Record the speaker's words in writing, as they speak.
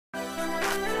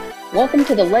Welcome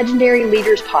to the Legendary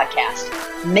Leaders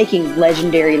Podcast, Making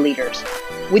Legendary Leaders,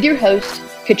 with your host,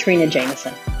 Katrina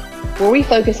Jameson, where we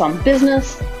focus on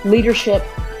business, leadership,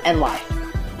 and life.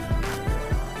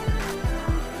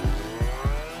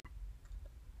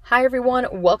 Hi everyone,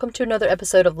 welcome to another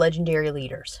episode of Legendary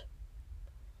Leaders.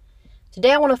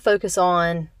 Today I want to focus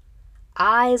on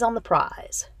eyes on the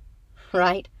prize,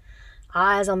 right?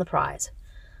 Eyes on the prize.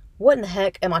 What in the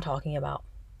heck am I talking about?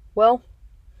 Well,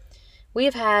 we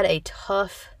have had a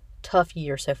tough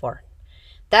year so far.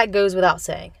 That goes without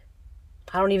saying.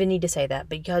 I don't even need to say that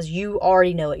because you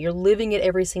already know it. You're living it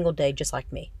every single day just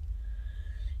like me.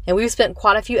 And we've spent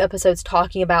quite a few episodes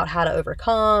talking about how to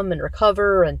overcome and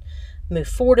recover and move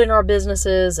forward in our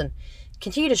businesses and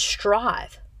continue to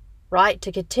strive, right?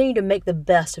 To continue to make the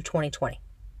best of 2020.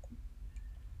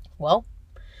 Well,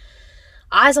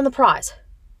 eyes on the prize.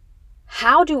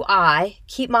 How do I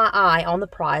keep my eye on the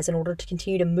prize in order to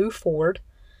continue to move forward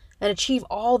and achieve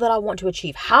all that I want to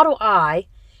achieve? How do I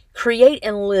create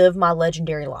and live my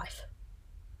legendary life?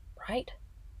 Right?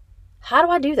 How do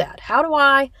I do that? How do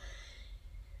I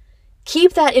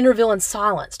keep that inner villain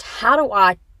silenced? How do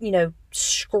I,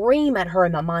 scream at her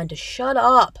in my mind to shut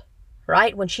up,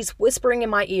 right? When she's whispering in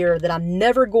my ear that I'm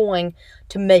never going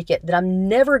to make it, that I'm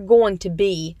never going to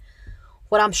be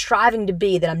what I'm striving to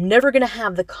be, that I'm never going to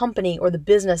have the company or the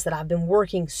business that I've been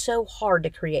working so hard to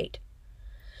create.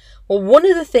 Well, one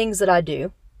of the things that I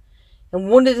do, and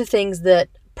one of the things that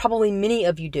probably many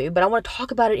of you do, but I want to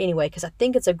talk about it anyway because I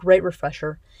think it's a great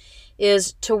refresher,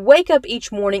 is to wake up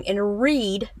each morning and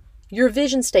read your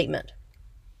vision statement.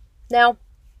 Now,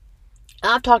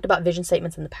 I've talked about vision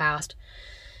statements in the past,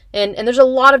 and there's a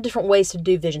lot of different ways to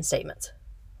do vision statements.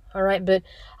 All right, but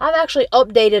I've actually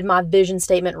updated my vision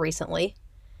statement recently.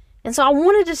 And so I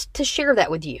wanted to share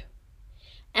that with you.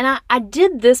 And I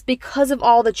did this because of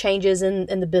all the changes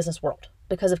in the business world,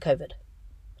 because of COVID.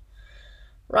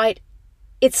 Right?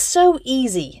 It's so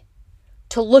easy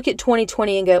to look at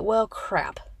 2020 and go, well,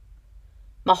 crap.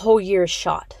 My whole year is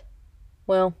shot.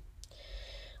 Well,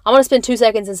 I'm going to spend 2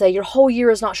 seconds and say your whole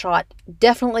year is not shot.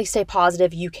 Definitely stay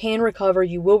positive. You can recover.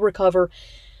 You will recover.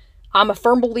 I'm a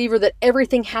firm believer that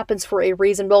everything happens for a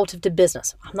reason relative to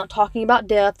business. I'm not talking about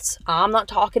deaths. I'm not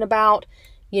talking about,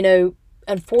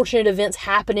 unfortunate events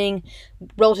happening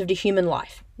relative to human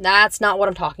life. That's not what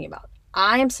I'm talking about.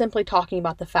 I am simply talking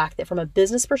about the fact that from a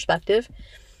business perspective,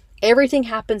 everything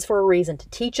happens for a reason, to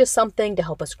teach us something, to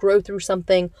help us grow through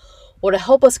something, or to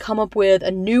help us come up with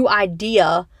a new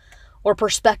idea or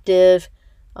perspective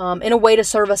in a way to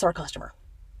service our customer.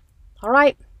 All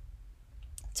right?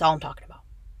 That's all I'm talking about.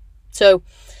 So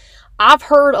I've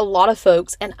heard a lot of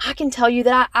folks, and I can tell you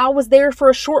that I was there for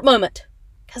a short moment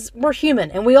because we're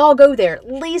human and we all go there at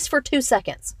least for 2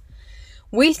 seconds.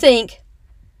 We think,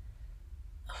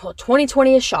 well,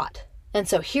 2020 is shot. And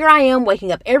so here I am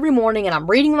waking up every morning and I'm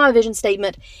reading my vision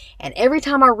statement. And every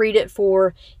time I read it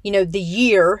for, the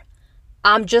year,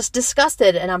 I'm just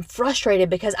disgusted and I'm frustrated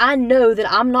because I know that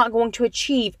I'm not going to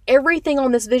achieve everything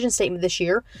on this vision statement this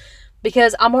year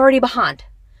because I'm already behind.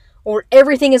 Or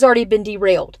everything has already been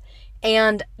derailed.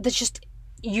 And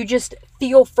you just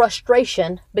feel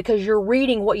frustration because you're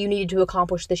reading what you needed to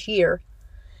accomplish this year.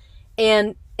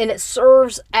 And it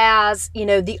serves as,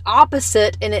 the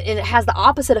opposite, and it has the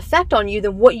opposite effect on you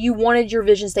than what you wanted your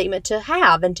vision statement to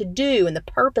have and to do and the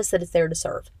purpose that it's there to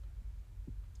serve.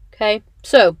 Okay,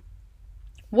 so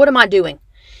what am I doing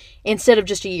instead of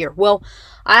just a year? Well,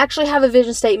 I actually have a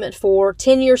vision statement for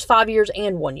 10 years, 5 years,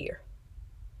 and 1 year.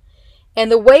 And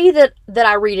the way that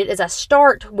I read it is I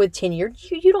start with 10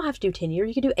 years. You don't have to do 10 years.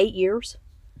 You can do 8 years.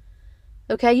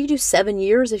 Okay, you can do 7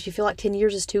 years if you feel like 10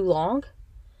 years is too long.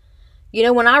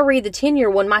 When I read the 10-year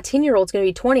one, my 10-year-old's going to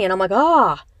be 20, and I'm like,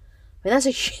 that's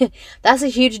a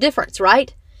huge difference,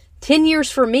 right? 10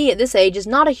 years for me at this age is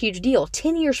not a huge deal.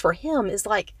 10 years for him is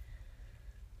like,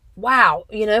 wow,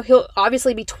 he'll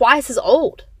obviously be twice as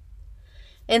old.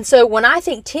 And so when I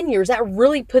think 10 years, that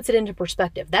really puts it into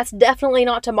perspective. That's definitely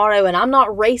not tomorrow, and I'm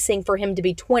not racing for him to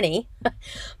be 20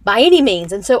 by any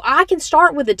means. And so I can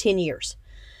start with the 10 years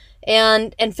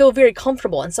and feel very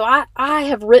comfortable. And so I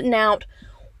have written out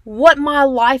what my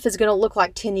life is going to look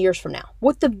like 10 years from now,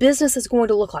 what the business is going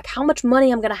to look like, how much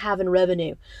money I'm going to have in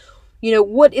revenue,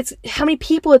 how many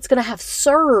people it's going to have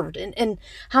served, and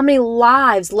how many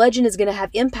lives Legend is going to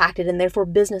have impacted, and therefore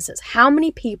businesses. How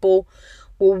many people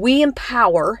will we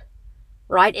empower,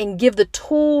 right, and give the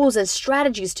tools and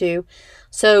strategies to,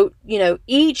 so,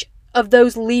 each of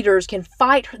those leaders can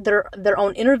fight their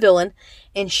own inner villain,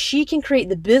 and she can create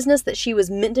the business that she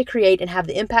was meant to create and have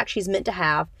the impact she's meant to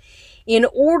have in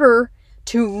order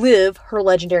to live her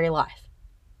legendary life.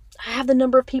 I have the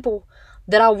number of people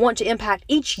that I want to impact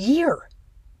each year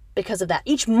because of that,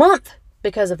 each month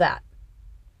because of that.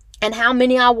 And how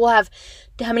many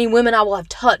women I will have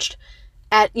touched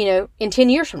in 10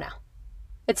 years from now.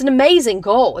 It's an amazing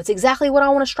goal. It's exactly what I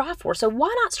want to strive for. So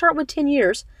why not start with 10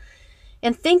 years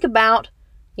and think about,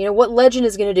 what Legend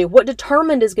is going to do, what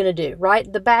Determined is going to do,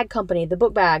 right? The bag company, the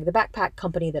book bag, the backpack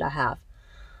company that I have.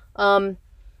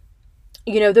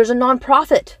 There's a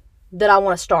nonprofit that I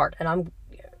want to start, and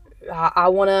I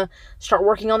want to start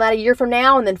working on that a year from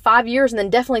now, and then 5 years, and then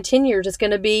definitely 10 years. It's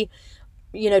going to be,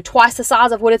 twice the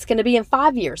size of what it's going to be in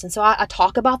 5 years. And so I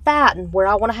talk about that and where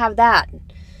I want to have that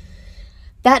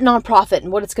nonprofit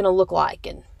and what it's going to look like,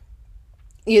 and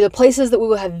the places that we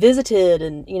will have visited,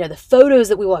 and the photos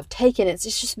that we will have taken. It's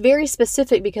just very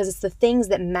specific because it's the things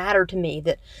that matter to me,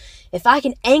 that if I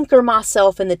can anchor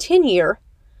myself in the 10 year,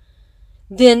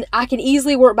 then I can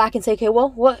easily work back and say, okay, well,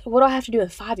 what do I have to do in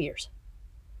 5 years?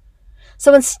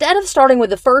 So instead of starting with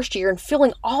the first year and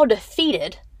feeling all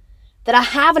defeated that I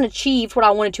haven't achieved what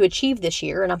I wanted to achieve this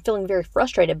year, and I'm feeling very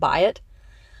frustrated by it,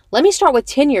 let me start with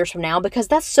 10 years from now, because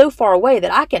that's so far away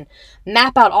that I can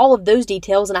map out all of those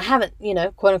details, and I haven't,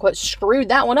 quote unquote, screwed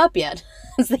that one up yet.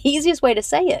 It's the easiest way to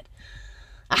say it.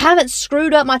 I haven't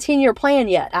screwed up my 10-year plan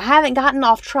yet. I haven't gotten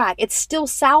off track. It's still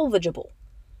salvageable,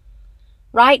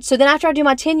 right? So then after I do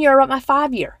my 10-year, I write my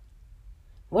 5-year.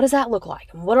 What does that look like?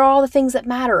 And what are all the things that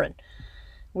matter? And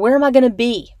where am I going to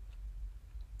be?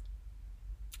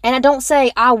 And I don't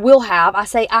say I will have, I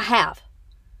say I have.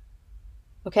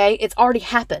 Okay, it's already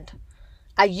happened.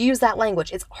 I use that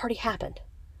language. It's already happened.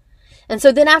 And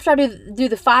so then after I do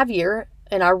the 5-year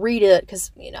and I read it,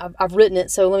 because I've written it,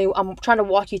 so I'm trying to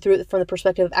walk you through it from the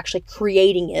perspective of actually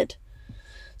creating it.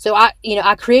 So I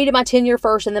created my 10-year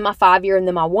first, and then my 5-year, and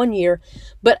then my 1 year.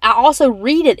 But I also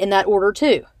read it in that order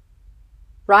too,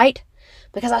 right?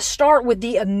 Because I start with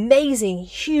the amazing,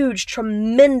 huge,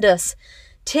 tremendous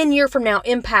 10-year from now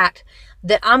impact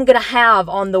that I'm going to have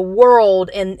on the world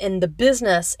and the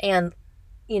business and,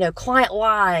 client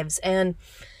lives and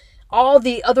all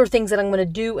the other things that I'm going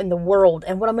to do in the world,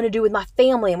 and what I'm going to do with my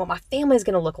family and what my family is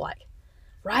going to look like,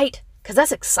 right? Because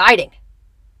that's exciting.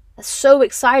 That's so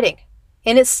exciting.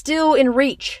 And it's still in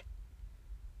reach,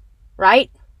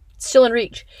 right? It's still in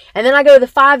reach. And then I go to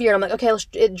the 5-year and I'm like, okay,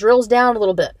 it drills down a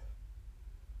little bit.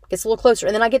 Gets a little closer.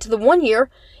 And then I get to the 1 year,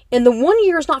 and the 1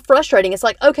 year is not frustrating. It's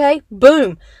like, okay,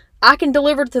 boom. I can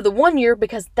deliver to the 1 year,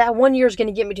 because that 1 year is going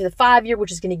to get me to the 5-year,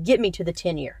 which is going to get me to the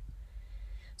 10-year.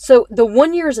 So the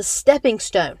 1 year is a stepping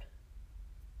stone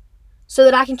so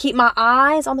that I can keep my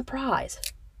eyes on the prize,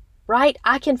 right?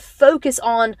 I can focus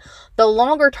on the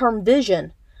longer term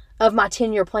vision of my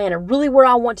 10-year plan and really where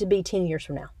I want to be 10 years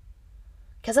from now.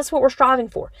 Because that's what we're striving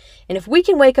for. And if we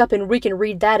can wake up and we can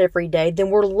read that every day,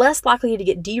 then we're less likely to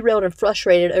get derailed and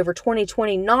frustrated over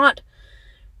 2020 not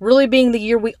really being the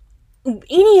year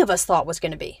any of us thought was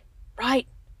going to be, right?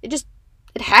 It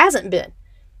hasn't been.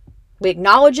 We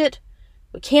acknowledge it.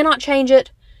 We cannot change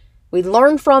it. We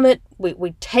learn from it.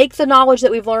 We take the knowledge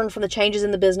that we've learned from the changes in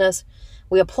the business.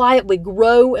 We apply it. We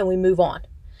grow, and we move on.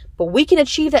 But we can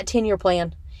achieve that 10-year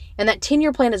plan, and that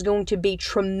 10-year plan is going to be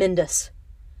tremendous.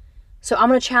 So I'm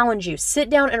going to challenge you. Sit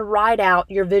down and write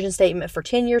out your vision statement for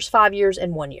 10 years, 5 years,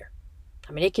 and 1 year.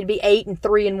 I mean, it could be 8 and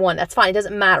 3 and 1. That's fine. It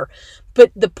doesn't matter.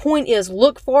 But the point is,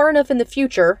 look far enough in the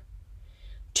future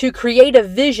to create a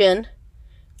vision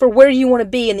for where you want to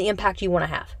be and the impact you want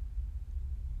to have.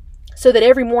 So that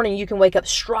every morning you can wake up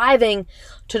striving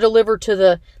to deliver to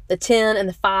the 10 and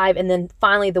the 5 and then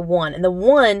finally the 1. And the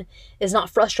 1 is not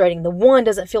frustrating. The 1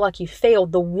 doesn't feel like you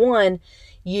failed. The 1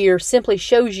 year simply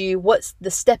shows you what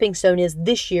the stepping stone is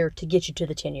this year to get you to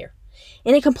the 10-year.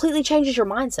 And it completely changes your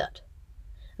mindset.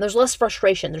 There's less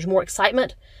frustration. There's more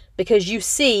excitement because you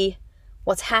see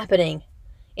what's happening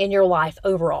in your life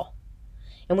overall.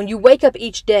 And when you wake up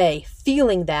each day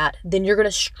feeling that, then you're going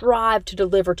to strive to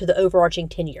deliver to the overarching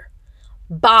 10-year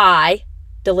by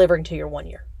delivering to your 1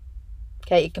 year.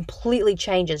 Okay, it completely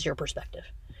changes your perspective.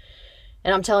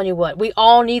 And I'm telling you what, we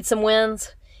all need some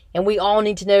wins, and we all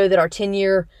need to know that our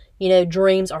 10-year,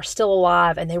 dreams are still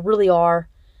alive, and they really are.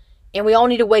 And we all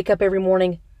need to wake up every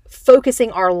morning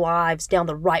focusing our lives down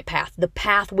the right path, the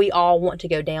path we all want to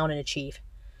go down and achieve.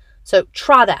 So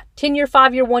try that. 10-year,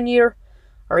 5-year, 1 year,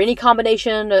 or any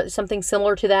combination, something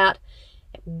similar to that.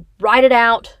 Write it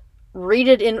out, read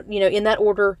it in that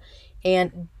order,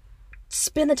 and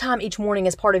spend the time each morning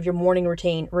as part of your morning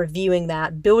routine, reviewing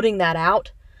that, building that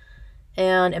out,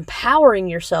 and empowering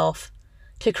yourself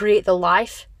to create the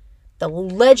life, the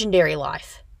legendary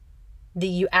life that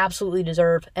you absolutely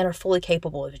deserve and are fully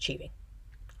capable of achieving.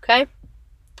 Okay?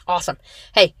 Awesome.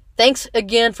 Hey, Thanks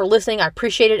again for listening. I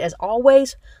appreciate it as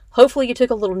always. Hopefully you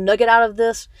took a little nugget out of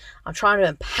this. I'm trying to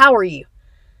empower you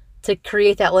to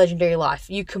create that legendary life.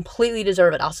 You completely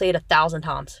deserve it. I'll say it 1,000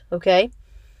 times, okay?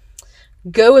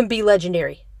 Go and be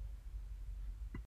legendary.